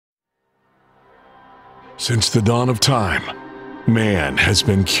Since the dawn of time, man has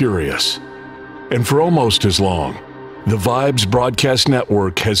been curious. And for almost as long, the Vibes Broadcast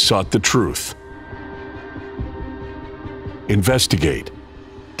Network has sought the truth. Investigate,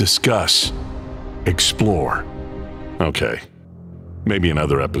 discuss, explore. Okay, maybe in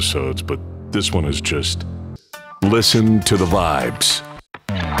other episodes, but this one is just listen to the vibes.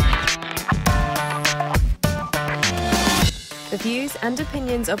 The views and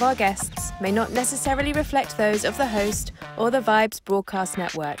opinions of our guests may not necessarily reflect those of the host or the Vibes Broadcast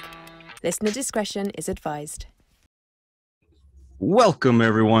Network. Listener discretion is advised. Welcome,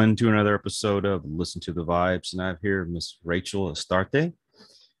 everyone, to another episode of Listen to the Vibes. And I have here Miss Rachel Astarte.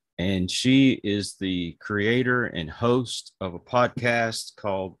 And she is the creator and host of a podcast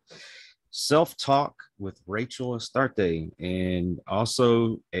called Self-Talk with Rachel Astarte. And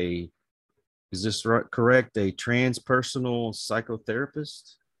also is this correct? A transpersonal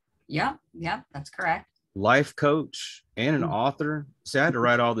psychotherapist? Yeah, that's correct. Life coach and an author. See, I had to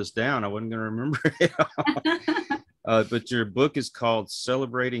write all this down. I wasn't going to remember it. But your book is called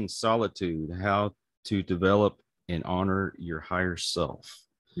Celebrating Solitude, How to Develop and Honor Your Higher Self.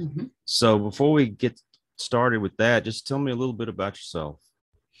 Mm-hmm. So before we get started with that, just tell me a little bit about yourself.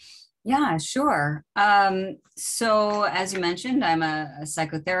 Yeah, sure. So as you mentioned, I'm a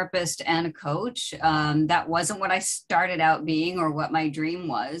psychotherapist and a coach. That wasn't what I started out being or what my dream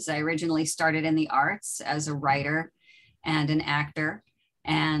was. I originally started in the arts as a writer and an actor.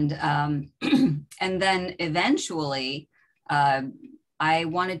 And and then eventually I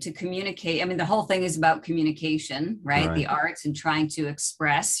wanted to communicate. I mean, the whole thing is about communication, right? The arts and trying to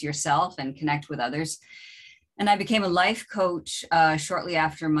express yourself and connect with others. And I became a life coach shortly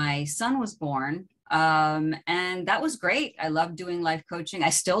after my son was born. And that was great. I love doing life coaching. I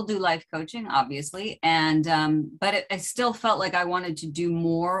still do life coaching, obviously. And but I still felt like I wanted to do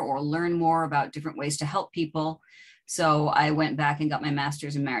more or learn more about different ways to help people. So I went back and got my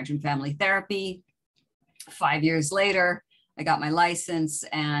master's in marriage and family therapy. 5 years later, I got my license,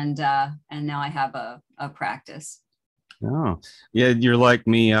 and now I have a practice. Oh, yeah, you're like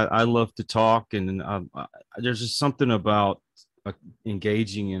me. I love to talk, and there's just something about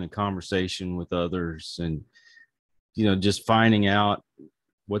engaging in a conversation with others, and just finding out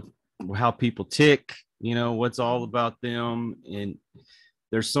how people tick. What's all about them, and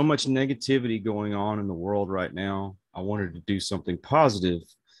there's so much negativity going on in the world right now. I wanted to do something positive,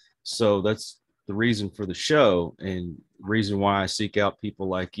 so that's the reason for the show, and the reason why I seek out people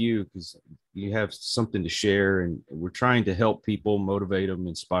like you, because you have something to share, and we're trying to help people, motivate them,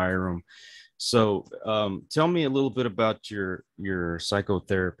 inspire them. So tell me a little bit about your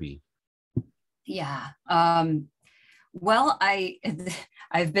psychotherapy. Yeah. Well,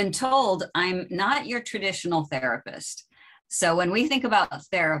 I've been told I'm not your traditional therapist. So when we think about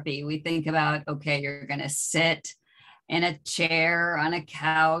therapy, we think about, okay, you're going to sit in a chair on a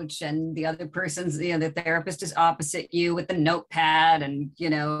couch, and the other person's, the therapist is opposite you with the notepad, and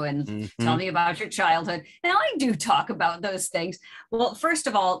tell me about your childhood. Now, I do talk about those things. Well, first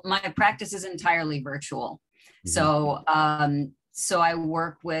of all, my practice is entirely virtual. Mm-hmm. So I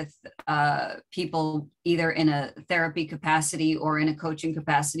work with people either in a therapy capacity or in a coaching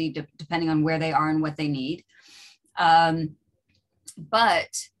capacity, depending on where they are and what they need. But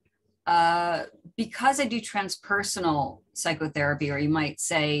because I do transpersonal psychotherapy, or you might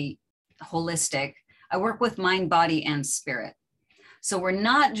say holistic, I work with mind, body, and spirit. So we're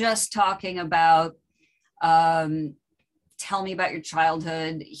not just talking about, tell me about your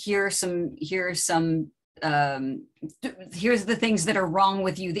childhood. Here's the things that are wrong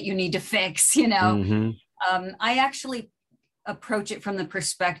with you that you need to fix, Mm-hmm. I actually approach it from the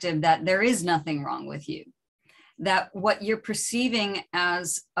perspective that there is nothing wrong with you. That what you're perceiving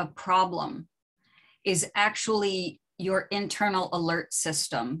as a problem is actually your internal alert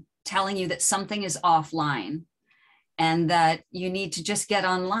system telling you that something is offline and that you need to just get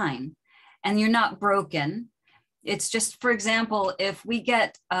online, and you're not broken. It's just, for example, if we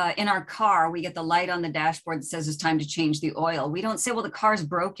get in our car, we get the light on the dashboard that says it's time to change the oil. We don't say, well, the car's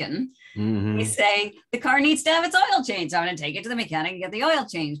broken. Mm-hmm. We say the car needs to have its oil changed. I'm going to take it to the mechanic and get the oil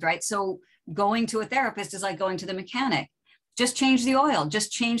changed, right? So going to a therapist is like going to the mechanic. Just change the oil,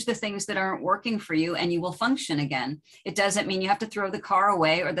 just change the things that aren't working for you, and you will function again. It doesn't mean you have to throw the car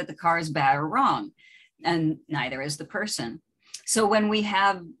away or that the car is bad or wrong, and neither is the person. So when we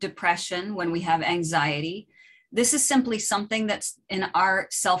have depression, when we have anxiety, this is simply something that's in our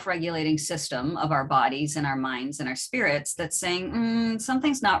self-regulating system of our bodies and our minds and our spirits that's saying,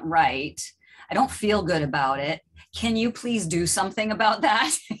 something's not right. I don't feel good about it. Can you please do something about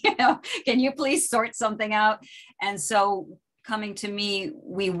that? Can you please sort something out? And so coming to me,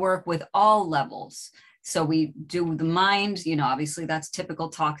 we work with all levels So we do the mind, obviously that's typical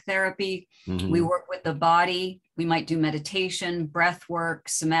talk therapy. Mm-hmm. We work with the body. We might do meditation, breath work,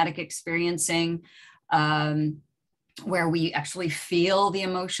 somatic experiencing, where we actually feel the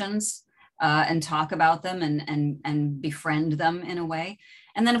emotions and talk about them and befriend them in a way.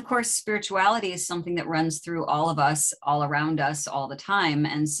 And then, of course, spirituality is something that runs through all of us, all around us, all the time.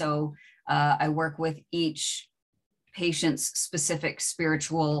 And so I work with each patient's specific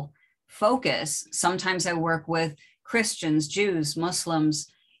spiritual focus. Sometimes I work with Christians, Jews, Muslims,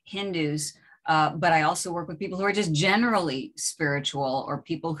 Hindus, but I also work with people who are just generally spiritual, or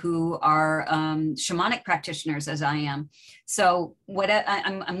people who are shamanic practitioners, as I am. So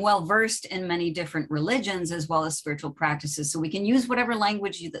I'm well versed in many different religions as well as spiritual practices. So we can use whatever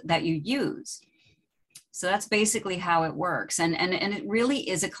language that you use. So that's basically how it works. And it really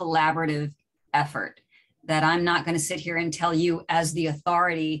is a collaborative effort, that I'm not going to sit here and tell you as the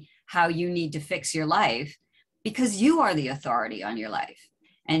authority how you need to fix your life, because you are the authority on your life.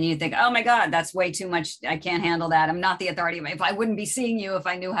 And you think, oh my God, that's way too much. I can't handle that. I'm not the authority. If I wouldn't be seeing you if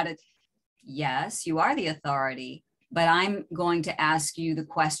I knew how to. Yes, you are the authority, but I'm going to ask you the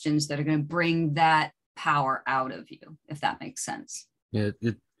questions that are going to bring that power out of you, if that makes sense. Yeah,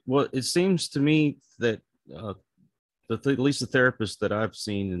 it seems to me that at least the therapists that I've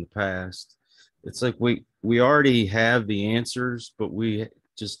seen in the past, it's like we already have the answers, but we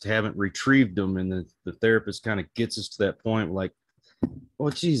just haven't retrieved them. And the therapist kind of gets us to that point, like, oh,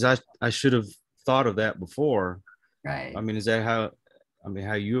 geez, I should have thought of that before. Right. I mean, is that how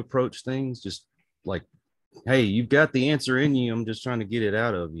you approach things? Just like, hey, you've got the answer in you. I'm just trying to get it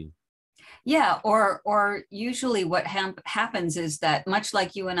out of you. Yeah. Or usually what happens is that, much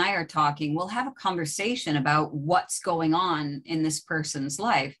like you and I are talking, we'll have a conversation about what's going on in this person's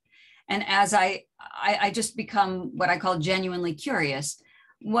life. And as I just become what I call genuinely curious.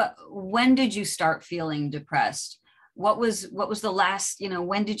 When did you start feeling depressed? What was the last,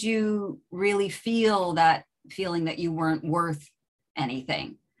 when did you really feel that feeling that you weren't worth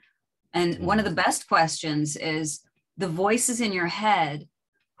anything? And one of the best questions is, the voices in your head,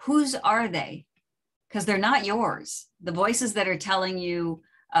 whose are they? Because they're not yours. The voices that are telling you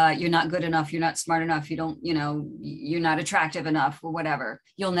you're not good enough, you're not smart enough, you're not attractive enough, or whatever,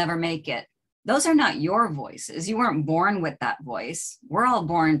 you'll never make it. Those are not your voices. You weren't born with that voice. We're all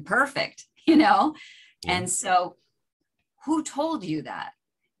born perfect, Yeah. And so who told you that?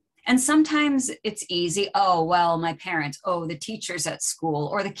 And sometimes it's easy. Oh, well, my parents, the teachers at school,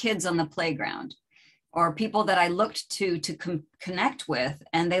 or the kids on the playground, or people that I looked to connect with,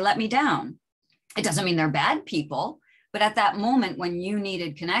 and they let me down. It doesn't mean they're bad people, but at that moment when you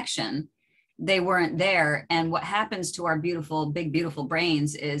needed connection, they weren't there. And what happens to our big, beautiful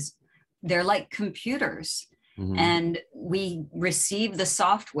brains is they're like computers. Mm-hmm. And we receive the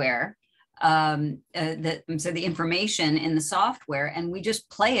software, the information in the software, and we just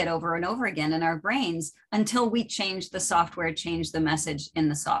play it over and over again in our brains until we change the software, change the message in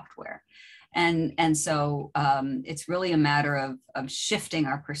the software. And so it's really a matter of shifting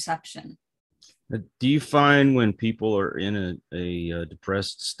our perception. Do you find when people are in a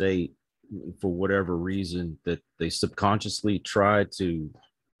depressed state, for whatever reason, that they subconsciously try to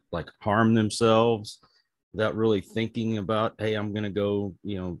harm themselves without really thinking about, hey, I'm going to go,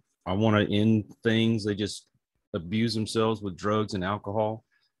 I want to end things? They just abuse themselves with drugs and alcohol.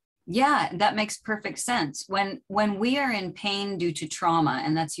 Yeah, that makes perfect sense. When we are in pain due to trauma,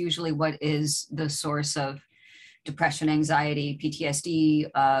 and that's usually what is the source of depression, anxiety,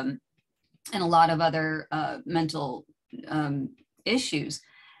 PTSD, and a lot of other mental issues,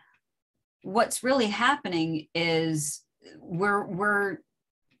 what's really happening is we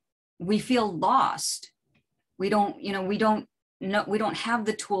feel lost. We don't have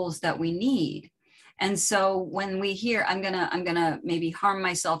the tools that we need. And so when we hear, I'm gonna maybe harm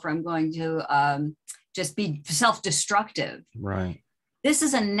myself, or I'm going to just be self-destructive. Right. This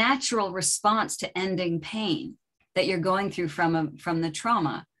is a natural response to ending pain that you're going through from the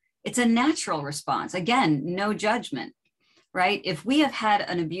trauma. It's a natural response. Again, no judgment, right? If we have had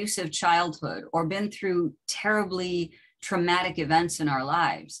an abusive childhood or been through terribly traumatic events in our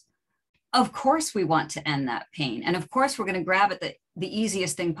lives, of course we want to end that pain. And of course we're going to grab at the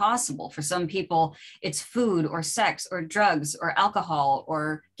easiest thing possible. For some people, it's food or sex or drugs or alcohol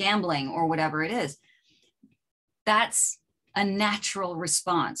or gambling or whatever it is. That's a natural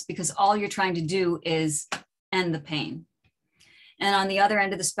response, because all you're trying to do is end the pain. And on the other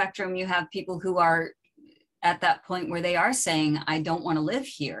end of the spectrum, you have people who are at that point where they are saying, I don't want to live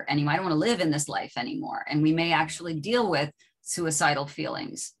here anymore. I don't want to live in this life anymore. And we may actually deal with suicidal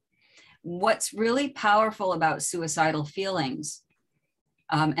feelings. What's really powerful about suicidal feelings,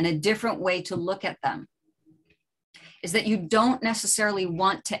 and a different way to look at them, is that you don't necessarily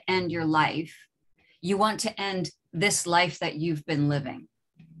want to end your life. You want to end this life that you've been living.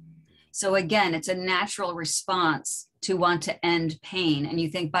 So again, it's a natural response to want to end pain. And you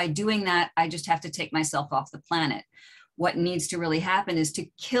think, by doing that, I just have to take myself off the planet. What needs to really happen is to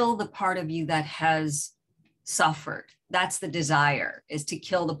kill the part of you that has suffered. That's the desire, is to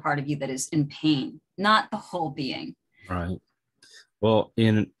kill the part of you that is in pain, not the whole being. Right. Well,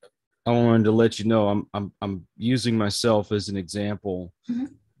 I wanted to let you know I'm using myself as an example,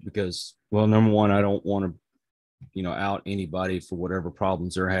 because, well, number one, I don't want to, out anybody for whatever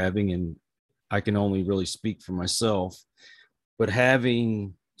problems they're having, and I can only really speak for myself. But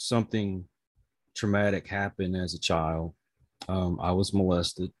having something traumatic happen as a child, I was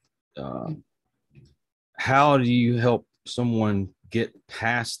molested. How do you help someone get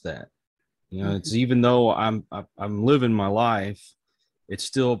past that? It's, even though I'm living my life, it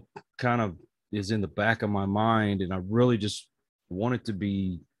still kind of is in the back of my mind, and I really just want it to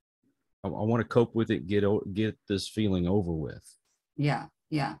be, I want to cope with it, get this feeling over with. Yeah.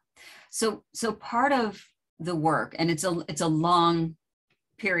 So part of the work, and it's a long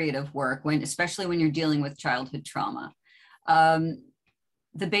period of work, especially when you're dealing with childhood trauma.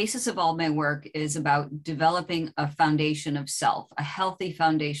 The basis of all my work is about developing a foundation of self, a healthy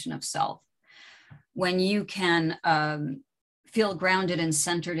foundation of self. When you can feel grounded and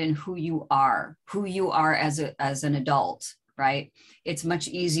centered in who you are as an adult, right? It's much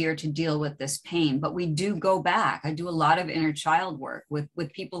easier to deal with this pain. But we do go back. I do a lot of inner child work with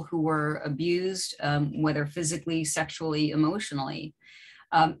people who were abused, whether physically, sexually, emotionally.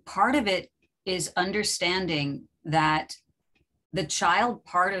 Part of it is understanding that the child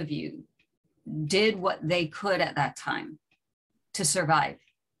part of you did what they could at that time to survive.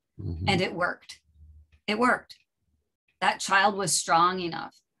 And it worked. It worked. That child was strong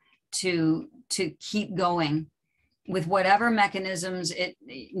enough to keep going with whatever mechanisms it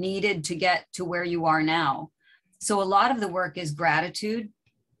needed to get to where you are now. So a lot of the work is gratitude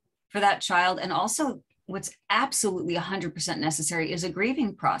for that child. And also what's absolutely 100% necessary is a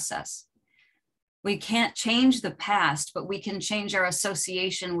grieving process. We can't change the past, but we can change our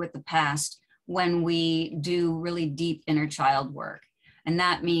association with the past when we do really deep inner child work. And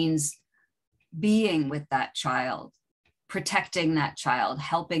that means being with that child, protecting that child,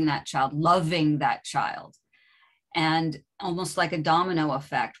 helping that child, loving that child. And almost like a domino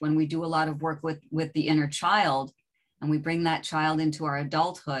effect, when we do a lot of work with the inner child and we bring that child into our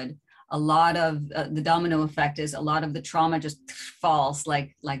adulthood, a lot of the domino effect is a lot of the trauma just falls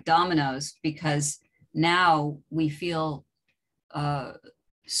like dominoes, because now we feel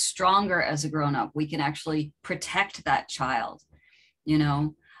stronger as a grown-up. We can actually protect that child.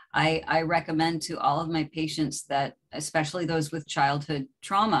 I recommend to all of my patients that, especially those with childhood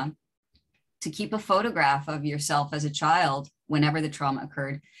trauma, to keep a photograph of yourself as a child whenever the trauma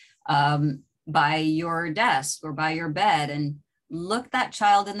occurred, by your desk or by your bed, and look that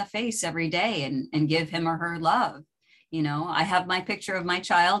child in the face every day and give him or her love. I have my picture of my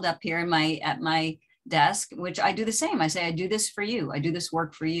child up here at my desk, which I do the same. I say, I do this for you. I do this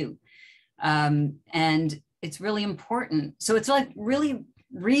work for you. And it's really important. So it's like really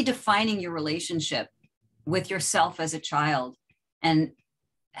redefining your relationship with yourself as a child, and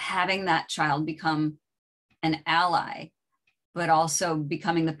having that child become an ally, but also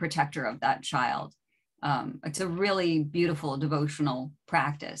becoming the protector of that child. It's a really beautiful devotional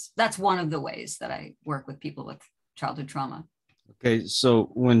practice. That's one of the ways that I work with people with childhood trauma. Okay,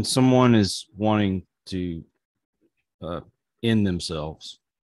 so when someone is wanting to end themselves,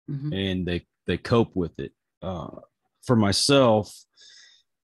 and they cope with it, for myself,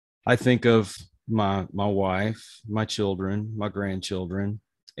 I think of my wife, my children, my grandchildren,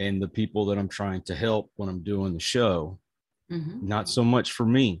 and the people that I'm trying to help when I'm doing the show. Not so much for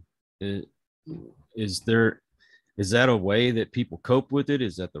me. Is that a way that people cope with it?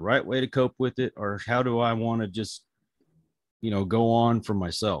 Is that the right way to cope with it? Or how do I want to just, go on for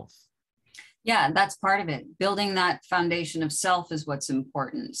myself? Yeah, that's part of it. Building that foundation of self is what's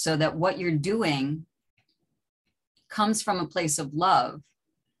important, so that what you're doing comes from a place of love,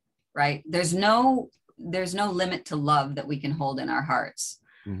 right? There's no limit to love that we can hold in our hearts.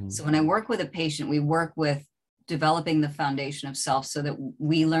 So when I work with a patient, we work with developing the foundation of self so that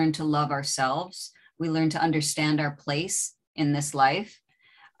we learn to love ourselves. We learn to understand our place in this life.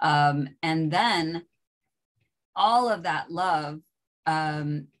 And then all of that love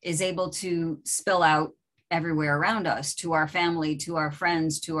is able to spill out everywhere around us, to our family, to our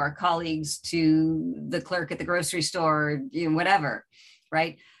friends, to our colleagues, to the clerk at the grocery store, whatever,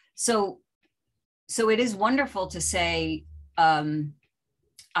 right? So it is wonderful to say,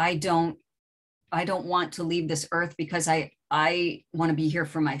 I don't don't want to leave this earth because I want to be here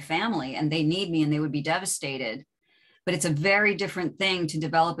for my family and they need me and they would be devastated. But it's a very different thing to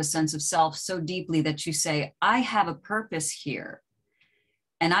develop a sense of self so deeply that you say, I have a purpose here.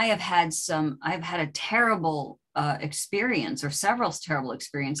 And I've had a terrible experience, or several terrible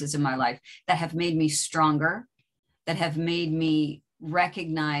experiences in my life that have made me stronger, that have made me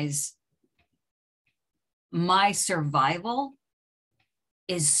recognize my survival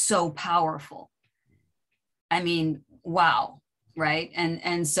is so powerful. I mean, wow, right?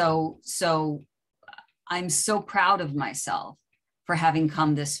 And so I'm so proud of myself for having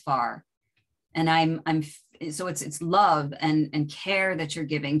come this far. And so it's love and care that you're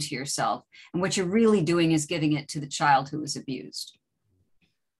giving to yourself. And what you're really doing is giving it to the child who was abused.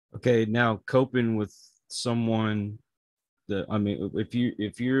 Okay. Now coping with someone that, I mean,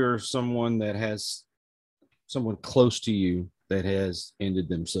 if you're someone that has someone close to you that has ended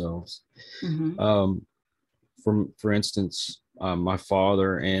themselves, mm-hmm. For instance, my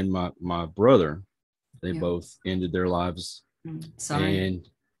father and my brother, they both ended their lives. Sorry. And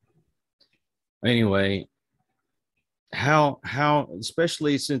anyway, how,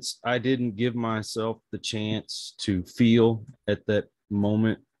 especially since I didn't give myself the chance to feel at that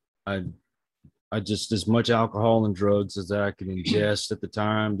moment, I just, as much alcohol and drugs as I could ingest at the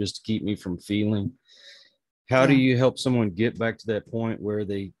time, just to keep me from feeling. How do you help someone get back to that point where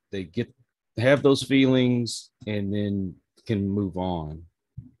they have those feelings and then can move on?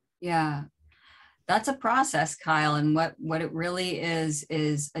 Yeah. That's a process, Kyle. And what it really is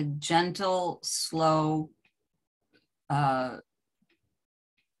a gentle, slow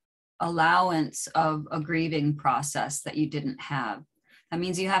allowance of a grieving process that you didn't have. That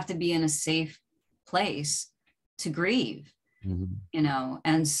means you have to be in a safe place to grieve, mm-hmm. you know,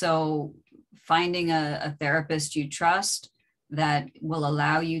 and so finding a therapist you trust that will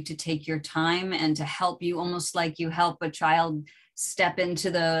allow you to take your time and to help you, almost like you help a child step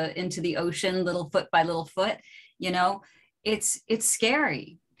into the ocean, little foot by little foot, you know, it's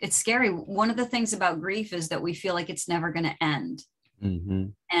scary. It's scary. One of the things about grief is that we feel like it's never going to end. Mm-hmm.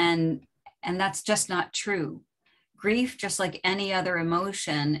 And that's just not true. Grief, just like any other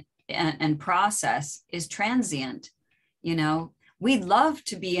emotion and process, is transient. You know, we'd love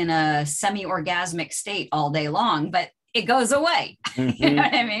to be in a semi-orgasmic state all day long, but it goes away. Mm-hmm. You know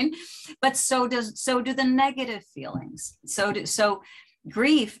what I mean? But so do the negative feelings. So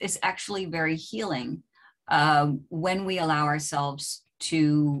grief is actually very healing when we allow ourselves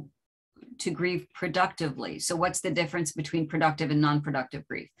to grieve productively. So what's the difference between productive and non-productive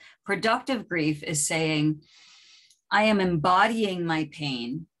grief? Productive grief is saying, I am embodying my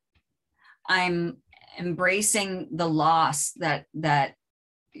pain. I'm embracing the loss that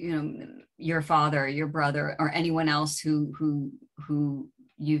you know, your father, your brother, or anyone else who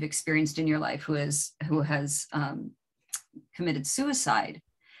you've experienced in your life who has committed suicide,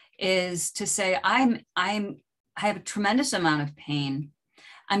 is to say, I have a tremendous amount of pain.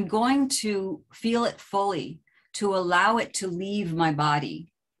 I'm going to feel it fully, to allow it to leave my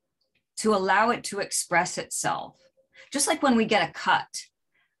body, to allow it to express itself. Just like when we get a cut,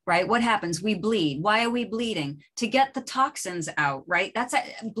 right? What happens? We bleed. Why are we bleeding? To get the toxins out, right? That's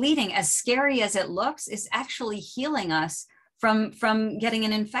bleeding, as scary as it looks, is actually healing us from getting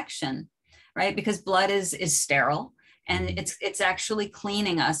an infection, right? Because blood is sterile, and it's actually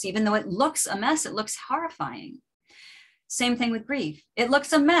cleaning us. Even though it looks a mess, it looks horrifying. Same thing with grief. It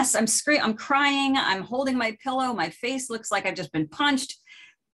looks a mess. I'm crying. I'm holding my pillow. My face looks like I've just been punched.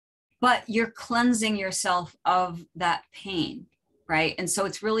 But you're cleansing yourself of that pain, right? And so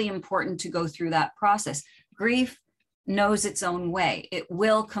it's really important to go through that process. Grief knows its own way. It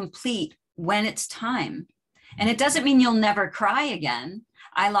will complete when it's time. And it doesn't mean you'll never cry again.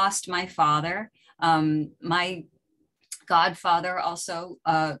 I lost my father. My godfather also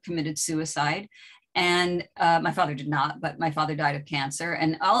committed suicide. And my father did not, but my father died of cancer,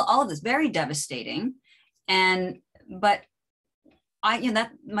 and all of this, very devastating. But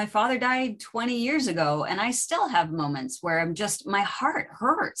my father died 20 years ago, and I still have moments where my heart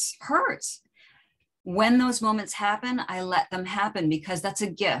hurts. When those moments happen, I let them happen, because that's a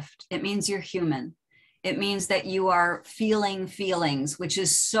gift. It means you're human. It means that you are feeling feelings, which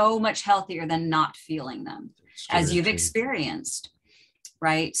is so much healthier than not feeling them, as you've experienced,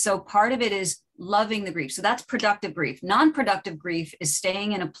 right? So part of it is loving the grief. So that's productive grief. Non-productive grief is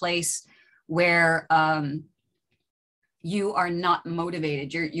staying in a place where you are not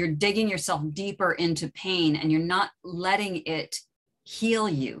motivated. You're digging yourself deeper into pain, and you're not letting it heal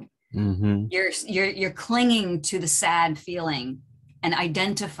you. Mm-hmm. You're clinging to the sad feeling and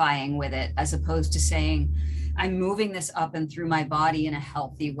identifying with it, as opposed to saying, I'm moving this up and through my body in a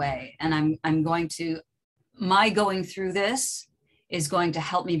healthy way. And my going through this is going to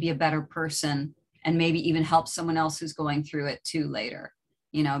help me be a better person, and maybe even help someone else who's going through it too later,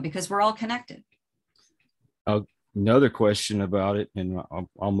 because we're all connected. Another question about it, and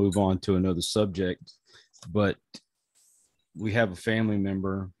I'll move on to another subject, but we have a family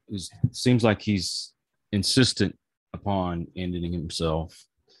member who seems like he's insistent upon ending himself.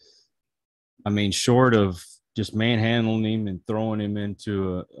 I mean, short of just manhandling him and throwing him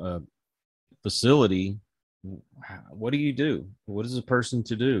into a facility, what do you do? What is a person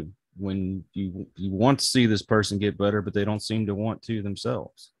to do when you want to see this person get better, but they don't seem to want to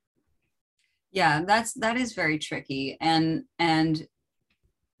themselves? Yeah, that is very tricky. And in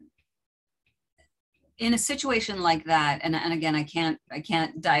a situation like that, and again, I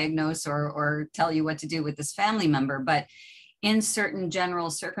can't diagnose or tell you what to do with this family member, but in certain general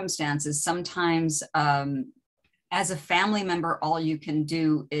circumstances, sometimes as a family member, all you can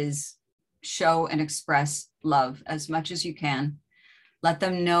do is show and express love as much as you can. Let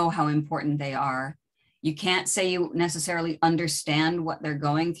them know how important they are. You can't say you necessarily understand what they're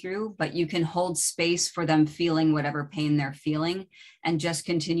going through, but you can hold space for them feeling whatever pain they're feeling, and just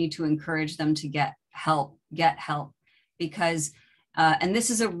continue to encourage them to get help. Because, and this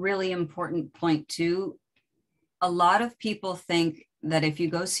is a really important point too, a lot of people think that if you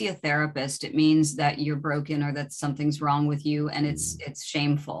go see a therapist, it means that you're broken or that something's wrong with you, and it's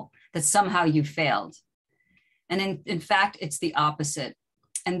shameful, that somehow you failed. And in fact, it's the opposite.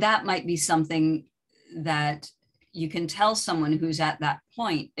 And that might be something that you can tell someone who's at that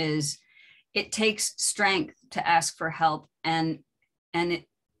point, is it takes strength to ask for help. And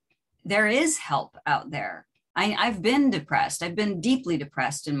there is help out there. I've been depressed. I've been deeply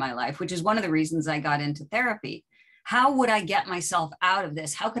depressed in my life, which is one of the reasons I got into therapy. How would I get myself out of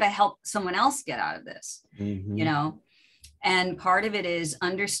this? How could I help someone else get out of this? Mm-hmm. And part of it is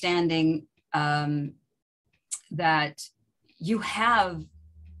understanding that you have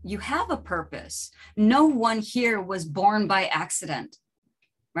a purpose. No one here was born by accident,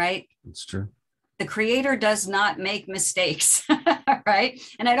 right? That's true. The creator does not make mistakes, right?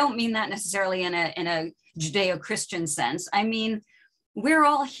 And I don't mean that necessarily in a Judeo-Christian sense. I mean, we're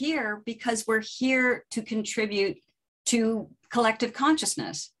all here because we're here to contribute to collective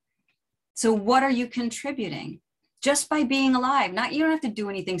consciousness. So what are you contributing? Just by being alive. You don't have to do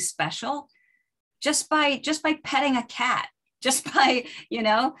anything special. Just by petting a cat, just by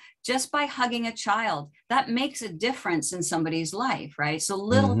hugging a child, that makes a difference in somebody's life, right? So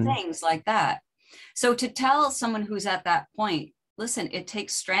little things like that. So to tell someone who's at that point, listen, it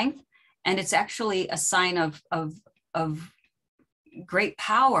takes strength, and it's actually a sign of great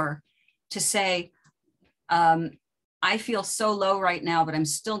power to say, I feel so low right now, but I'm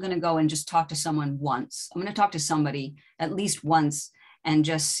still going to go and just talk to someone once. I'm going to talk to somebody at least once and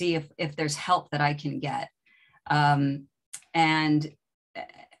just see if there's help that I can get. And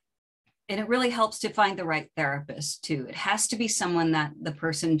it really helps to find the right therapist too. It has to be someone that the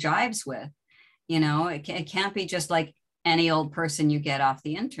person jives with. It can't be just like any old person you get off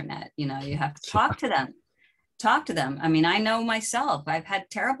the internet. You have to talk to them. I mean, I know myself, I've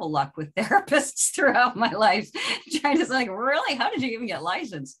had terrible luck with therapists throughout my life. Trying to like, really, how did you even get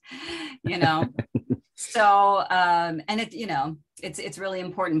licensed? So, and it's really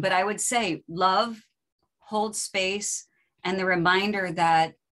important, but I would say love, hold space, and the reminder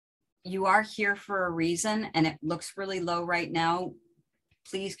that you are here for a reason, and it looks really low right now.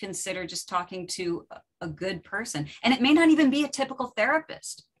 Please consider just talking to a good person. And it may not even be a typical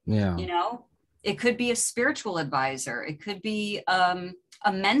therapist. Yeah. It could be a spiritual advisor. It could be a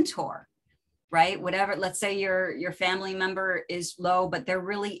mentor, right? Whatever. Let's say your family member is low, but they're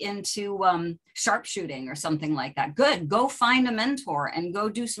really into sharpshooting or something like that. Good. Go find a mentor and go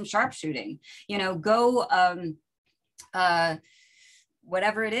do some sharpshooting. Go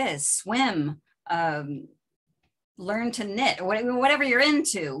whatever it is, swim, learn to knit, whatever you're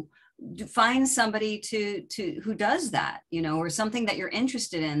into. Find somebody who does that, or something that you're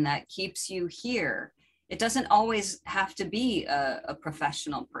interested in that keeps you here. It doesn't always have to be a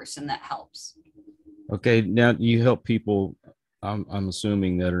professional person that helps. Okay, now you help people, I'm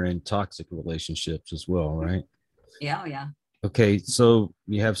assuming, that are in toxic relationships as well, right? Yeah. Okay, so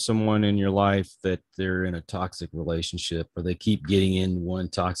you have someone in your life that they're in a toxic relationship, or they keep getting in one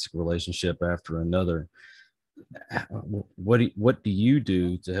toxic relationship after another. What do you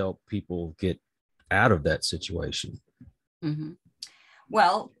do to help people get out of that situation? Mm-hmm.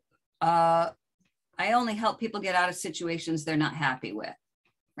 Well, I only help people get out of situations they're not happy with,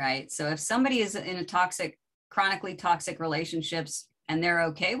 right? So if somebody is in a chronically toxic relationships, and they're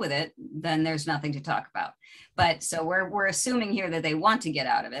okay with it, then there's nothing to talk about. But so we're assuming here that they want to get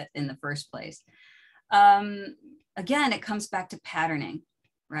out of it in the first place. Again, it comes back to patterning,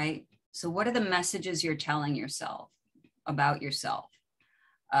 right? So what are the messages you're telling yourself about yourself?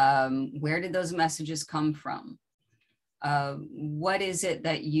 Where did those messages come from? What is it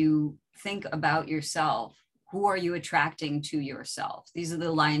that you think about yourself? Who are you attracting to yourself? These are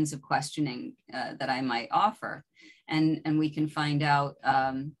the lines of questioning that I might offer. And we can find out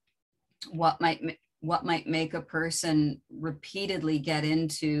what might make a person repeatedly get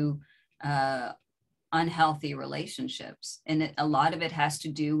into unhealthy relationships. And a lot of it has to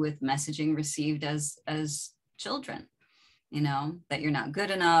do with messaging received as children, you know, that you're not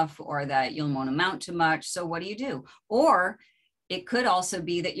good enough, or that you won't amount to much. So what do? Or it could also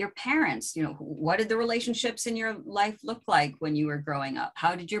be that your parents, you know, what did the relationships in your life look like when you were growing up?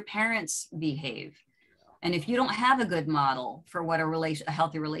 How did your parents behave? And if you don't have a good model for what a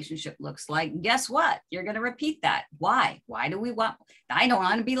healthy relationship looks like, guess what? You're going to repeat that. Why? Why do we want? I don't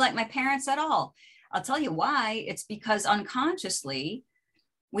want to be like my parents at all. I'll tell you why. It's because unconsciously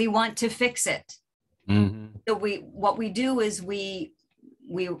we want to fix it. Mm-hmm. So what we do is we're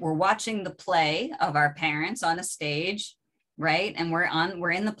watching the play of our parents on a stage, right? And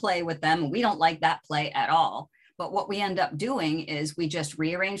we're in the play with them, and we don't like that play at all. But what we end up doing is we just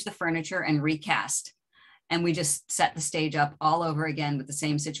rearrange the furniture and recast. And we just set the stage up all over again with the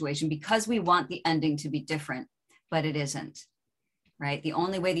same situation, because we want the ending to be different, but it isn't, right? The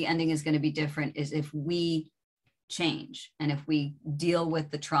only way the ending is going to be different is if we change, and if we deal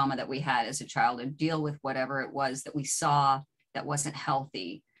with the trauma that we had as a child, or deal with whatever it was that we saw that wasn't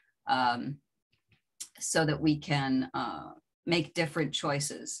healthy, so that we can make different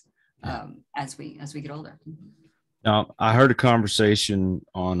choices as we get older. Now, I heard a conversation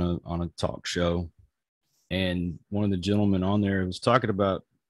on a talk show, and one of the gentlemen on there was talking about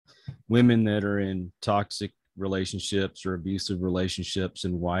women that are in toxic relationships or abusive relationships,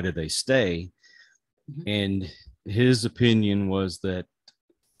 and why do they stay? Mm-hmm. And his opinion was that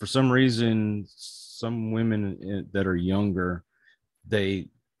for some reason, some women that are younger, they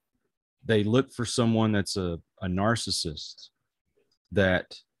look for someone that's a narcissist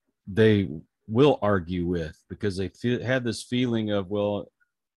that they will argue with, because they have this feeling of, well,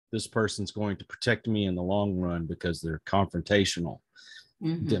 this person's going to protect me in the long run because they're confrontational.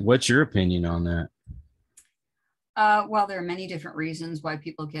 Mm-hmm. What's your opinion on that? Well, there are many different reasons why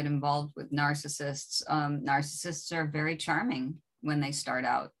people get involved with narcissists. Narcissists are very charming when they start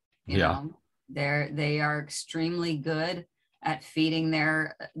out. You know, they are extremely good at feeding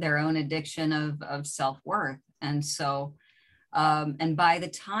their own addiction of self-worth. And so, and by the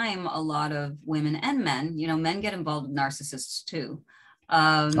time a lot of women and men, you know, men get involved with narcissists too.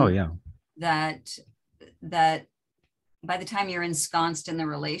 That by the time you're ensconced in the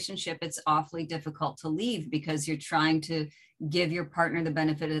relationship, it's awfully difficult to leave, because you're trying to give your partner the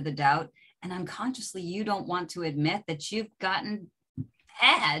benefit of the doubt. And unconsciously, you don't want to admit that you've gotten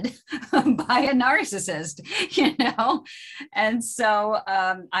had by a narcissist, you know? And so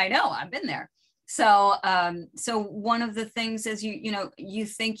I know, I've been there. So one of the things is you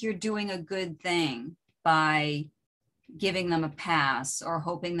think you're doing a good thing by giving them a pass, or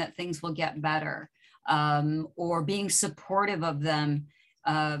hoping that things will get better, or being supportive of them.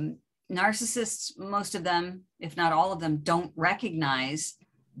 Narcissists, most of them, if not all of them, don't recognize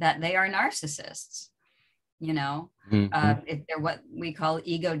that they are narcissists. You know, if they're what we call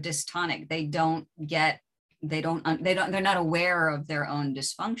ego dystonic. They're not aware of their own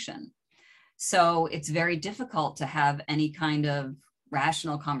dysfunction. So it's very difficult to have any kind of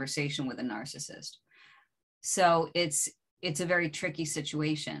rational conversation with a narcissist. So it's a very tricky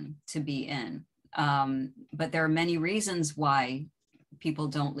situation to be in. But there are many reasons why people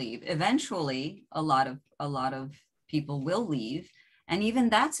don't leave. Eventually, a lot of people will leave. And even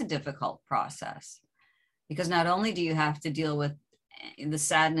that's a difficult process, because not only do you have to deal with the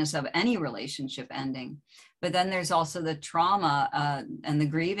sadness of any relationship ending, but then there's also the trauma and the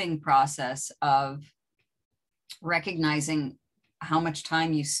grieving process of recognizing how much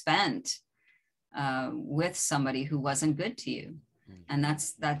time you spent with somebody who wasn't good to you. And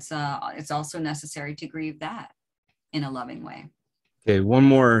that's it's also necessary to grieve that in a loving way. Okay, one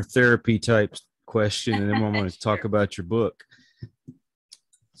more therapy type question, and then I want to talk Sure. about your book.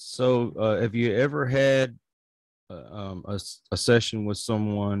 So have you ever had a session with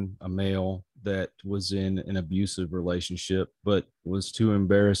someone, a male, that was in an abusive relationship but was too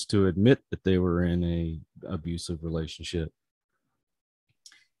embarrassed to admit that they were in a abusive relationship?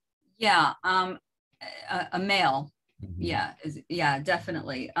 Yeah, a male. Mm-hmm. Yeah,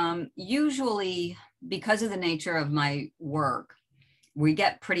 definitely. Usually, because of the nature of my work, we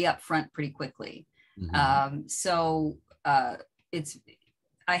get pretty upfront pretty quickly. So I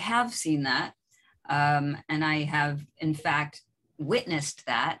have seen that. And I have, in fact, witnessed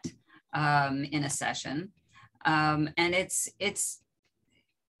that in a session. And it's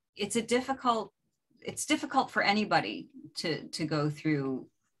difficult for anybody to go through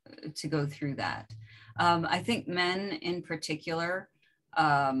that. I think men in particular,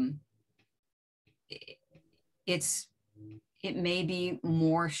 it may be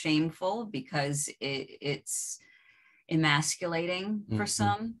more shameful because it's emasculating for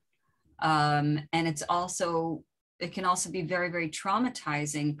some. And it can also be very, very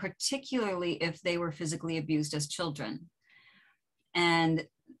traumatizing, particularly if they were physically abused as children. And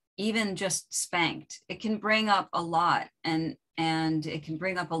even just spanked, it can bring up a lot, and it can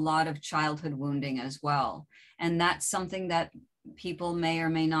bring up a lot of childhood wounding as well. And that's something that people may or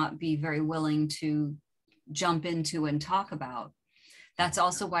may not be very willing to jump into and talk about. That's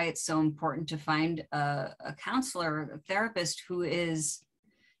also why it's so important to find a counselor, a therapist who is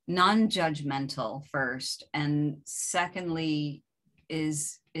non-judgmental first, and secondly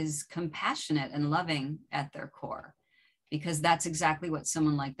is compassionate and loving at their core, because that's exactly what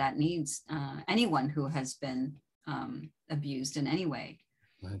someone like that needs. Anyone who has been abused in any way.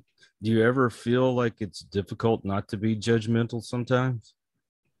 Right. Do you ever feel like it's difficult not to be judgmental sometimes?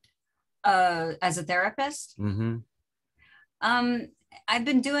 As a therapist? I've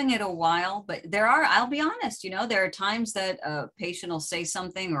been doing it a while, but I'll be honest, there are times that a patient will say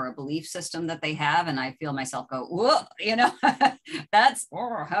something or a belief system that they have, and I feel myself go, whoa, that's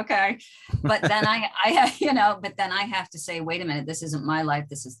okay. But then I have to say, wait a minute, this isn't my life,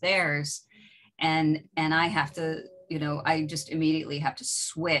 this is theirs. And I have to, I just immediately have to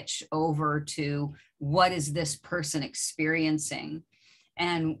switch over to what is this person experiencing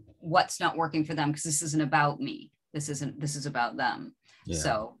and what's not working for them, because this isn't about me. This is about them. Yeah.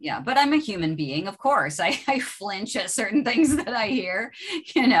 So, yeah, but I'm a human being. Of course, I flinch at certain things that I hear,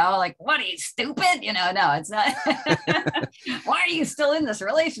 like, what are you, stupid? No, it's not. Why are you still in this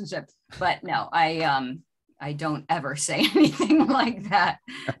relationship? But no, I don't ever say anything like that.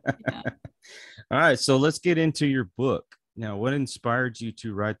 Yeah. All right. So let's get into your book. Now, what inspired you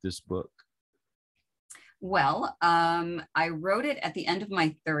to write this book? Well, I wrote it at the end of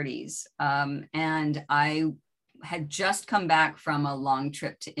my 30s, and I had just come back from a long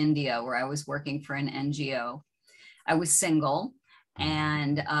trip to India where I was working for an NGO. I was single,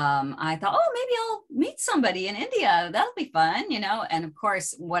 and I thought, oh, maybe I'll meet somebody in India. That'll be fun, And of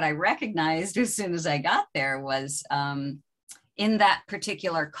course, what I recognized as soon as I got there was in that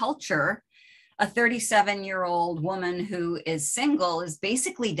particular culture, a 37-year-old woman who is single is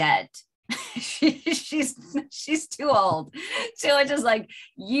basically dead. She's too old. She was just like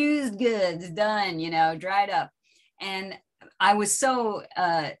used goods, done, dried up. And I was so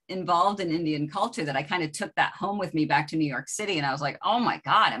involved in Indian culture that I kind of took that home with me back to New York City. And I was like, oh my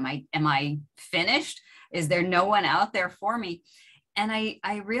God, am I finished? Is there no one out there for me? And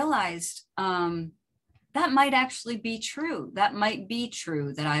I realized that might actually be true. That might be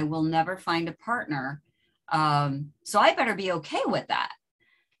true, that I will never find a partner. So I better be okay with that.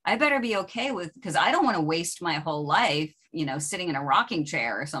 Because I don't want to waste my whole life, sitting in a rocking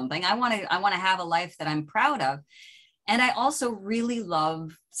chair or something. I want to have a life that I'm proud of. And I also really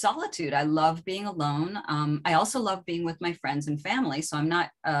love solitude. I love being alone. I also love being with my friends and family. So I'm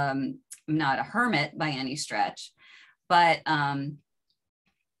not a hermit by any stretch, but I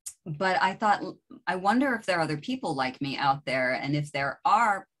thought, I wonder if there are other people like me out there. And if there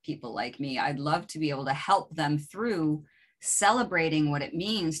are people like me, I'd love to be able to help them through celebrating what it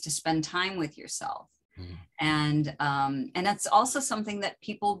means to spend time with yourself. And that's also something that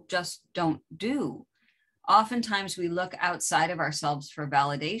people just don't do. Oftentimes we look outside of ourselves for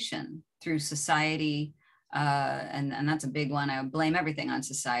validation through society. And that's a big one. I blame everything on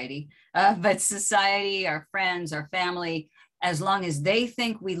society, but society, our friends, our family, as long as they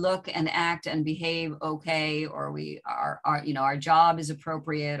think we look and act and behave okay, or our job is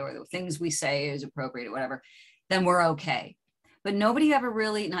appropriate, or the things we say is appropriate, or whatever, then we're okay. But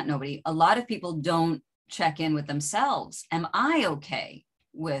a lot of people don't check in with themselves. Am I okay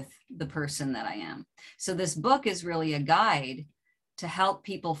with the person that I am? So this book is really a guide to help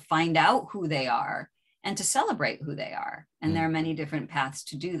people find out who they are and to celebrate who they are. And there are many different paths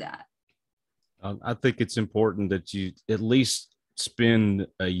to do that. I think it's important that you at least spend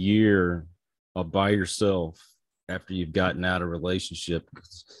a year by yourself after you've gotten out of a relationship.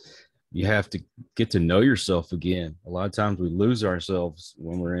 You have to get to know yourself again. A lot of times we lose ourselves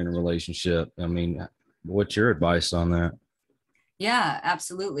when we're in a relationship. I mean, what's your advice on that? Yeah,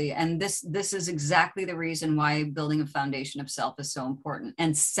 absolutely. And this is exactly the reason why building a foundation of self is so important,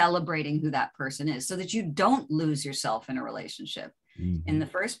 and celebrating who that person is so that you don't lose yourself in a relationship in the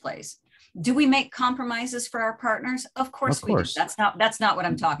first place. Do we make compromises for our partners? Of course we do. That's not what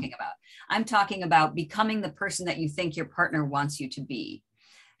I'm talking about. I'm talking about becoming the person that you think your partner wants you to be.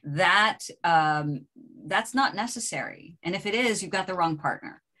 That's not necessary. And if it is, you've got the wrong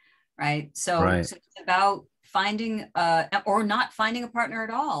partner, right? So it's about finding or not finding a partner at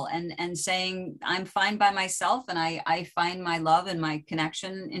all, and saying, I'm fine by myself, and I find my love and my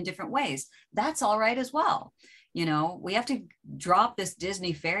connection in different ways. That's all right as well. You know, we have to drop this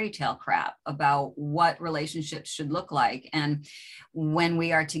Disney fairy tale crap about what relationships should look like. And when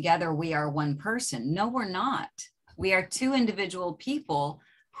we are together, we are one person. No, we're not. We are two individual people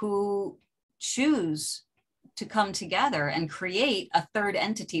who choose to come together and create a third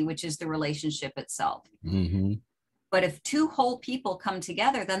entity, which is the relationship itself. Mm-hmm. But if two whole people come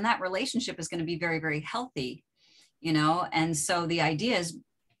together, then that relationship is going to be very, very healthy, you know? And so the idea is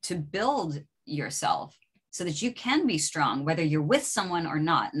to build yourself so that you can be strong, whether you're with someone or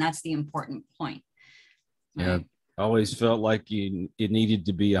not. And that's the important point. Right? Yeah. I always felt like it needed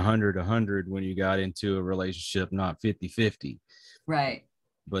to be 100-100 when you got into a relationship, not 50-50. Right.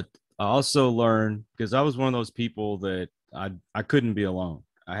 But I also learned, because I was one of those people that I couldn't be alone.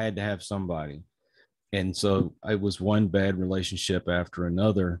 I had to have somebody. And so it was one bad relationship after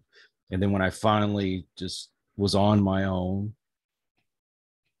another. And then when I finally just was on my own,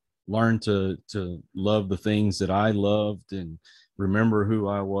 learned to love the things that I loved and remember who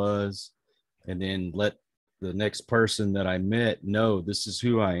I was, and then let the next person that I met know this is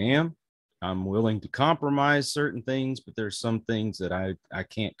who I am. I'm willing to compromise certain things, but there's some things that I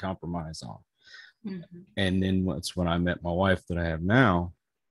can't compromise on. Mm-hmm. And then that's when I met my wife that I have now,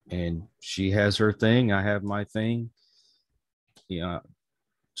 and she has her thing, I have my thing. You know,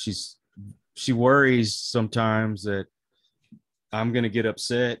 she worries sometimes that I'm going to get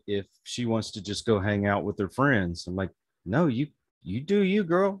upset if she wants to just go hang out with her friends. I'm like, no, you do you,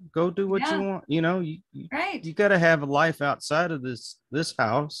 girl. Go do what you want. You know, you got to have a life outside of this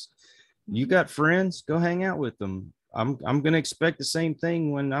house. You got friends, go hang out with them. I'm going to expect the same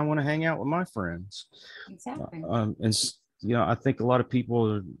thing when I want to hang out with my friends. Exactly. And you know, I think a lot of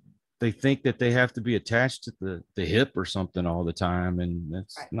people, they think that they have to be attached to the hip or something all the time, and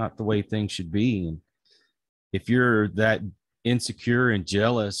that's not the way things should be. And if you're that insecure and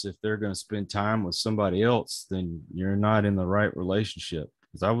jealous, if they're going to spend time with somebody else, then you're not in the right relationship.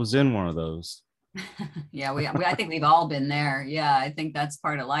 Because I was in one of those. Yeah, I think we've all been there. Yeah, I think that's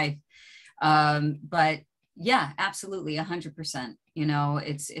part of life. But yeah, absolutely, 100%. You know,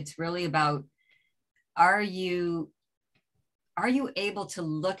 it's really about, are you able to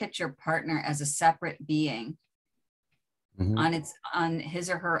look at your partner as a separate being, mm-hmm. on his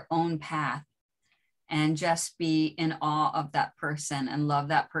or her own path, and just be in awe of that person and love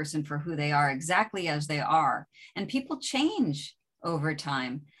that person for who they are, exactly as they are. And people change over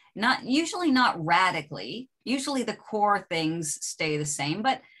time, usually not radically. Usually the core things stay the same,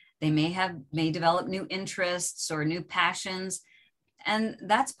 but they may develop new interests or new passions. And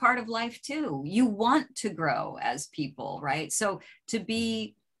that's part of life too. You want to grow as people, right? So to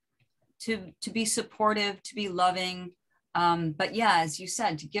be supportive, to be loving, but yeah, as you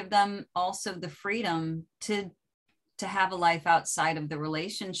said, to give them also the freedom to have a life outside of the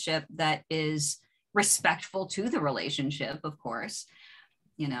relationship that is respectful to the relationship, of course,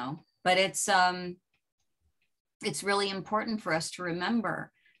 you know. But it's really important for us to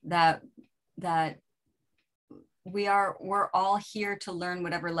remember that we're all here to learn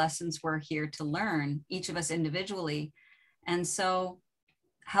whatever lessons we're here to learn, each of us individually. And so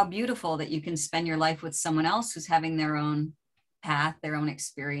how beautiful that you can spend your life with someone else who's having their own path, their own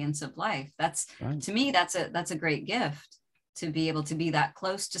experience of life. That's right. To me, that's a great gift, to be able to be that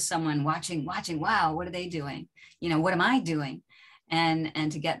close to someone, watching, wow, what are they doing? You know, what am I doing?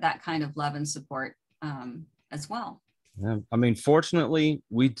 And to get that kind of love and support as well. Yeah. I mean, fortunately,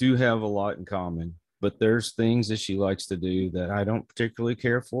 we do have a lot in common, but there's things that she likes to do that I don't particularly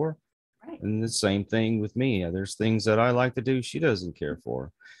care for. Right. And the same thing with me. There's things that I like to do she doesn't care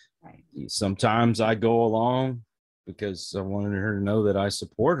for. Right. Sometimes I go along because I wanted her to know that I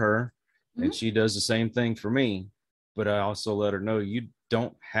support her, mm-hmm. and she does the same thing for me. But I also let her know, you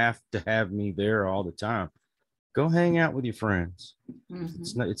don't have to have me there all the time. Go hang out with your friends.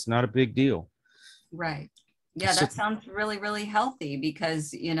 Mm-hmm. It's not a big deal. Right. Yeah, that sounds really, really healthy,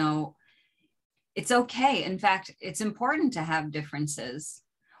 because, you know, it's okay. In fact, it's important to have differences.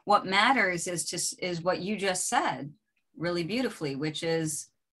 What matters is what you just said really beautifully, which is,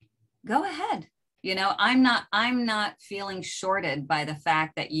 go ahead, You know, I'm not feeling shorted by the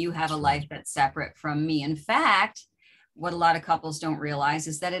fact that you have a life that's separate from me. In fact, what a lot of couples don't realize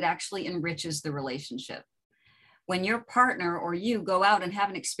is that it actually enriches the relationship. When your partner or you go out and have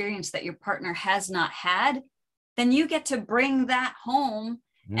an experience that your partner has not had, then you get to bring that home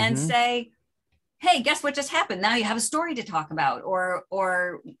and say, hey, guess what just happened? Now you have a story to talk about,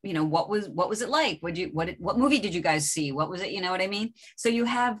 or you know, what was it like? What movie did you guys see? What was it? You know what I mean? So you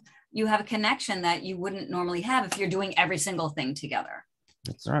have a connection that you wouldn't normally have if you're doing every single thing together.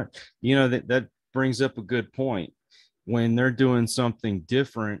 That's right. You know, that brings up a good point. When they're doing something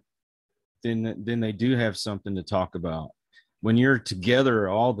different, then they do have something to talk about. When you're together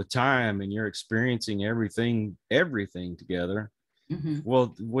all the time and you're experiencing everything together,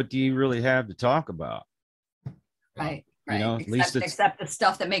 well, what do you really have to talk about? Right. You know, except the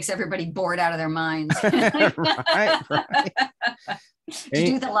stuff that makes everybody bored out of their minds. right. Did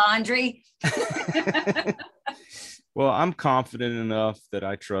you do the laundry? Well, I'm confident enough that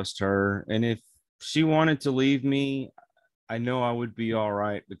I trust her. And if she wanted to leave me, I know I would be all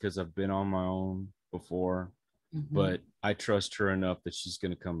right because I've been on my own before. But I trust her enough that she's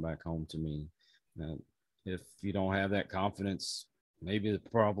going to come back home to me. If you don't have that confidence, maybe the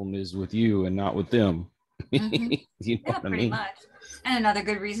problem is with you and not with them. You know what I mean? Pretty much. And another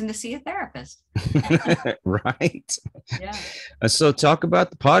good reason to see a therapist. Right. Yeah. So talk about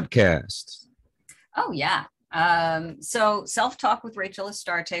the podcast. Oh, yeah. So Self-Talk with Rachel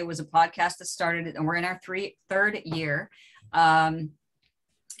Astarte was a podcast that started, and we're in our third year.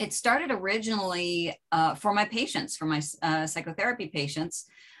 It started originally for my patients, for my psychotherapy patients.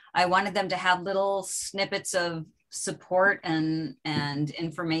 I wanted them to have little snippets of support and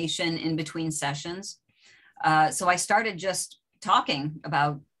information in between sessions. So I started just talking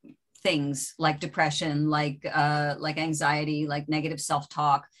about things like depression, like anxiety, like negative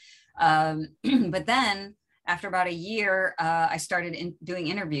self-talk. But then after about a year, I started doing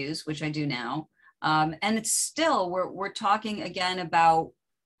interviews, which I do now. And it's still, we're talking again about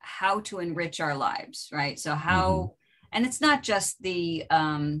how to enrich our lives, right? So how, and it's not just the,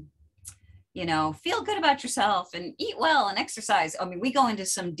 you know, feel good about yourself and eat well and exercise. I mean, we go into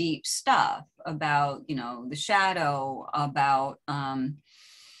some deep stuff about, you know, the shadow, about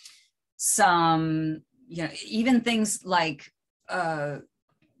some, you know, even things like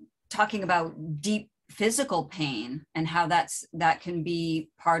talking about deep physical pain and how that can be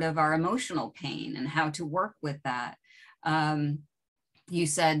part of our emotional pain and how to work with that. You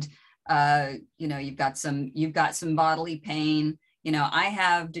said, you know, you've got some bodily pain. You know, I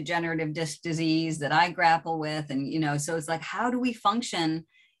have degenerative disc disease that I grapple with. And, you know, so it's like, how do we function?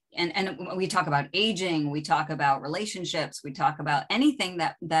 And we talk about aging, we talk about relationships, we talk about anything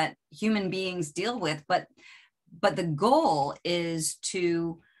that human beings deal with. But the goal is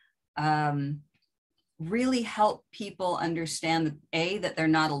to really help people understand that A, that they're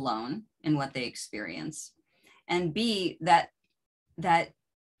not alone in what they experience, and B, that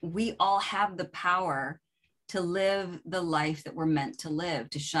we all have the power to live the life that we're meant to live,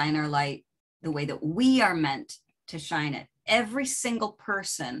 to shine our light the way that we are meant to shine it. Every single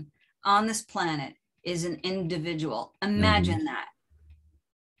person on this planet is an individual. Imagine that.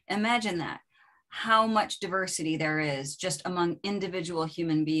 Imagine that. How much diversity there is just among individual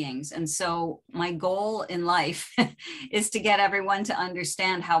human beings. And so my goal in life is to get everyone to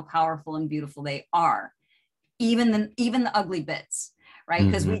understand how powerful and beautiful they are, even the ugly bits, right?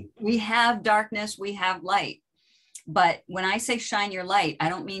 Because we have darkness, we have light. But when I say shine your light, I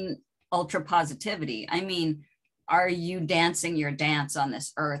don't mean ultra positivity. I mean, are you dancing your dance on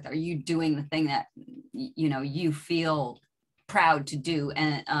this earth? Are you doing the thing that, you know, you feel proud to do,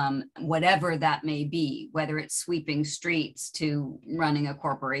 and whatever that may be, whether it's sweeping streets to running a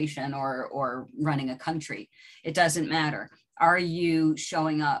corporation or running a country, it doesn't matter. Are you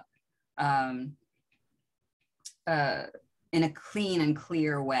showing up in a clean and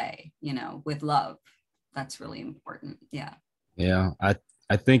clear way, you know, with love? That's really important. Yeah. Yeah.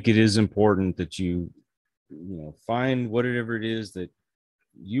 I think it is important that you know, find whatever it is that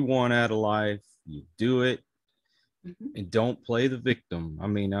you want out of life, you do it. And don't play the victim. I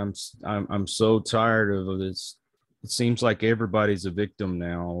mean, I'm so tired of this. It seems like everybody's a victim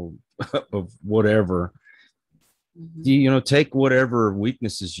now of whatever. You know, take whatever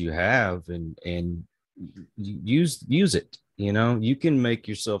weaknesses you have and use it. You know, you can make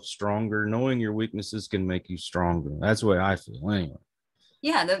yourself stronger. Knowing your weaknesses can make you stronger. That's the way I feel anyway.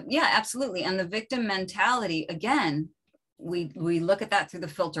 Yeah, absolutely. And the victim mentality, again, we look at that through the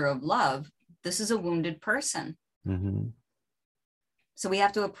filter of love. This is a wounded person. So we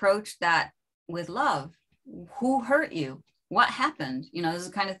have to approach that with love. Who hurt you? what happened? This is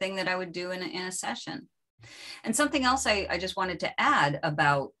the kind of thing that I would do in a session. And something else I just wanted to add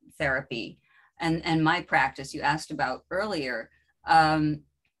about therapy and my practice you asked about earlier.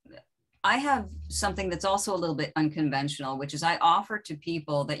 I have something that's also a little bit unconventional, which is I offer to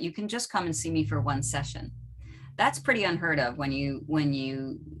people that you can just come and see me for one session. That's pretty unheard of when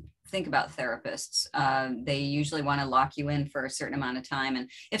you think about therapists. They usually want to lock you in for a certain amount of time. And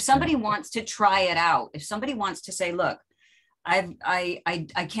if somebody wants to try it out, if somebody wants to say, look,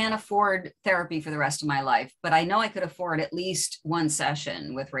 I can't afford therapy for the rest of my life, but I know I could afford at least one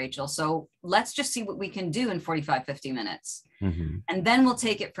session with Rachel. So let's just see what we can do in 45, 50 minutes. Mm-hmm. And then we'll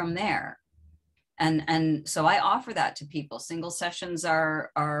take it from there. And so I offer that to people. Single sessions are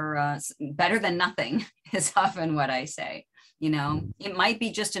better than nothing is often what I say. It might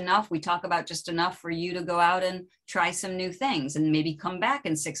be just enough. We talk about just enough for you to go out and try some new things and maybe come back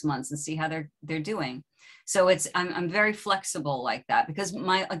in 6 months and see how they're doing. So I'm very flexible like that, because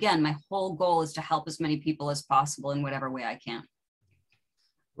my whole goal is to help as many people as possible in whatever way I can.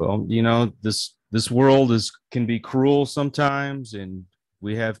 Well, this world can be cruel sometimes, and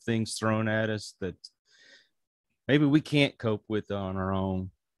we have things thrown at us that maybe we can't cope with on our own,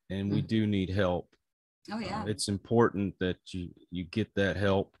 and we do need help. Oh yeah. It's important that you get that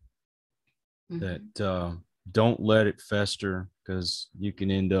help, that don't let it fester, because you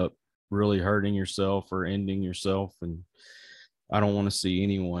can end up really hurting yourself or ending yourself. And I don't want to see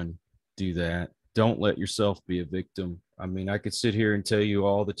anyone do that. Don't let yourself be a victim. I mean, I could sit here and tell you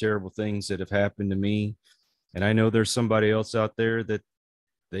all the terrible things that have happened to me, and I know there's somebody else out there that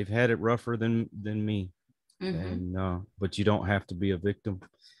they've had it rougher than me. Mm-hmm. And but you don't have to be a victim.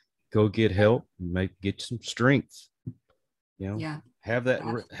 Go get help, get some strength, have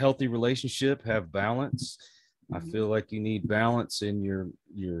that healthy relationship, have balance. I feel like you need balance in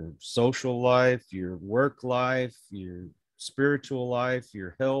your social life, your work life, your spiritual life,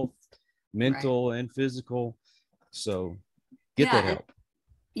 your health, mental and physical. So get that help.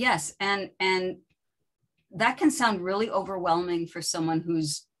 Yes. And that can sound really overwhelming for someone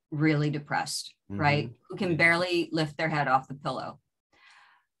who's really depressed, right? Who can barely lift their head off the pillow.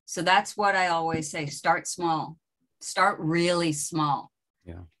 So that's what I always say. Start small, start really small.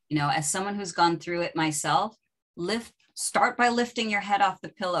 Yeah. As someone who's gone through it myself, start by lifting your head off the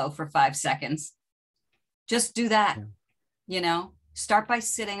pillow for 5 seconds. Just do that. Start by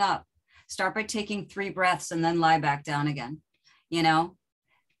sitting up, start by taking 3 breaths and then lie back down again,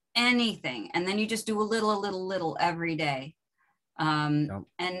 anything. And then you just do a little every day.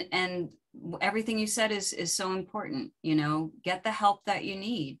 And everything you said is so important. Get the help that you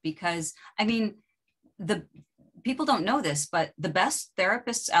need, because the people don't know this, but the best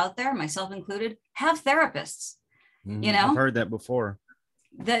therapists out there, myself included, have therapists. I've heard that before.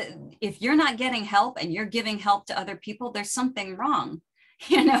 If you're not getting help and you're giving help to other people, there's something wrong.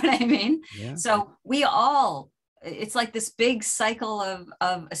 You know what I mean? Yeah. So it's like this big cycle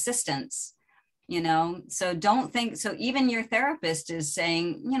of assistance, so don't think, so even your therapist is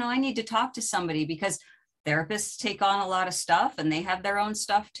saying, I need to talk to somebody, because therapists take on a lot of stuff and they have their own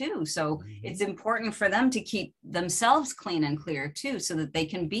stuff too. So it's important for them to keep themselves clean and clear too, so that they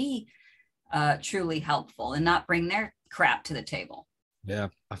can be truly helpful and not bring their crap to the table. Yeah.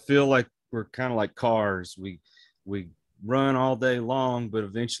 I feel like we're kind of like cars. We run all day long, but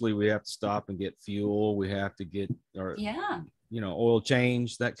eventually we have to stop and get fuel. We have to get our, oil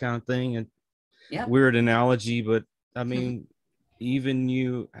change, that kind of thing. And weird analogy, but I mean, even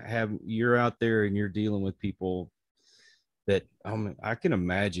you're out there and you're dealing with people that I can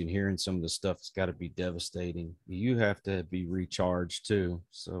imagine hearing some of the stuff. It's got to be devastating. You have to be recharged too.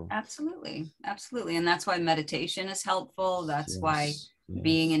 So absolutely. And that's why meditation is helpful. That's why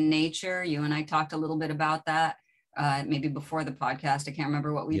being in nature, you and I talked a little bit about that, maybe before the podcast. I can't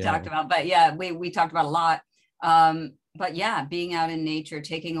remember what we talked about, but we talked about a lot. But being out in nature,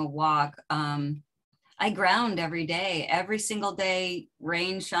 taking a walk. I ground every day, every single day,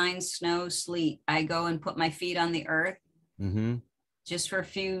 rain, shine, snow, sleet. I go and put my feet on the earth just for a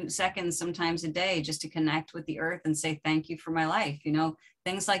few seconds, sometimes a day, just to connect with the earth and say, thank you for my life.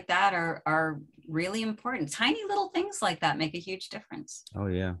 Things like that are really important. Tiny little things like that make a huge difference. Oh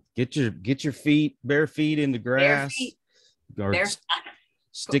yeah. Get your bare feet in the grass.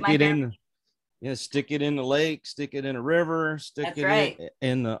 Stick it in. Yeah, stick it in the lake, stick it in a river, stick it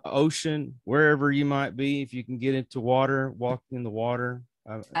in the ocean, wherever you might be. If you can get into water, walk in the water.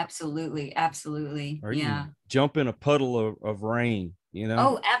 Absolutely. Or you can jump in a puddle of rain,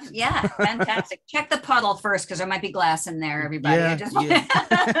 Oh, yeah, fantastic. Check the puddle first, because there might be glass in there, everybody. Sorry,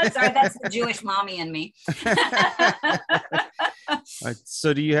 that's the Jewish mommy in me.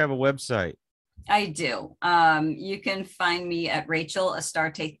 So do you have a website? I do. You can find me at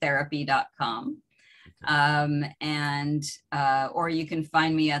rachelastartetherapy.com. Or you can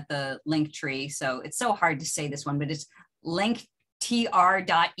find me at the link tree. So it's so hard to say this one, but it's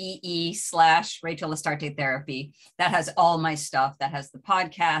linktr.ee/Rachel Astarte Therapy. That has all my stuff. That has the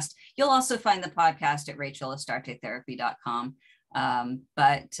podcast. You'll also find the podcast at rachelastartetherapy.com. And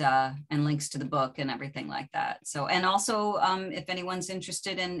links to the book and everything like that. So, and also if anyone's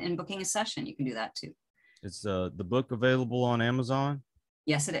interested in booking a session, you can do that too. Is the book available on Amazon?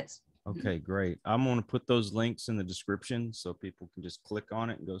 Yes, it is. Okay, great. I'm going to put those links in the description so people can just click on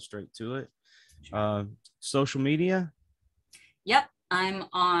it and go straight to it. Sure. Social media? Yep. I'm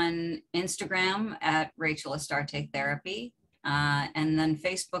on Instagram at Rachel Astarte Therapy. And then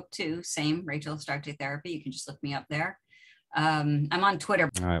Facebook too, same, Rachel Astarte Therapy. You can just look me up there. I'm on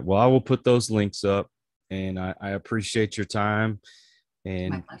Twitter. All right. Well, I will put those links up, and I appreciate your time.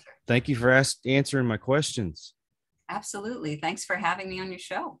 And my pleasure. Thank you for answering my questions. Absolutely. Thanks for having me on your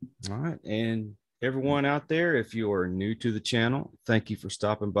show. All right. And everyone out there, if you are new to the channel, thank you for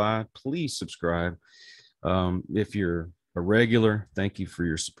stopping by. Please subscribe. If you're a regular, thank you for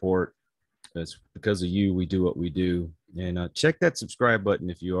your support. It's because of you we do what we do. And check that subscribe button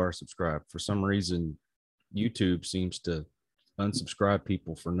if you are subscribed. For some reason, YouTube seems to unsubscribe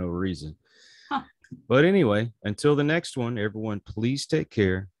people for no reason. Huh. But anyway, until the next one, everyone, please take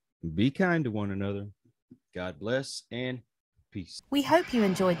care. Be kind to one another. God bless and peace. We hope you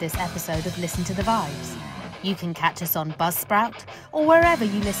enjoyed this episode of Listen to the Vibes. You can catch us on Buzzsprout or wherever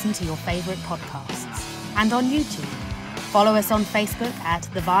you listen to your favorite podcasts, and on YouTube. Follow us on Facebook at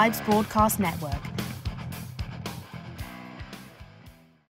The Vibes Broadcast Network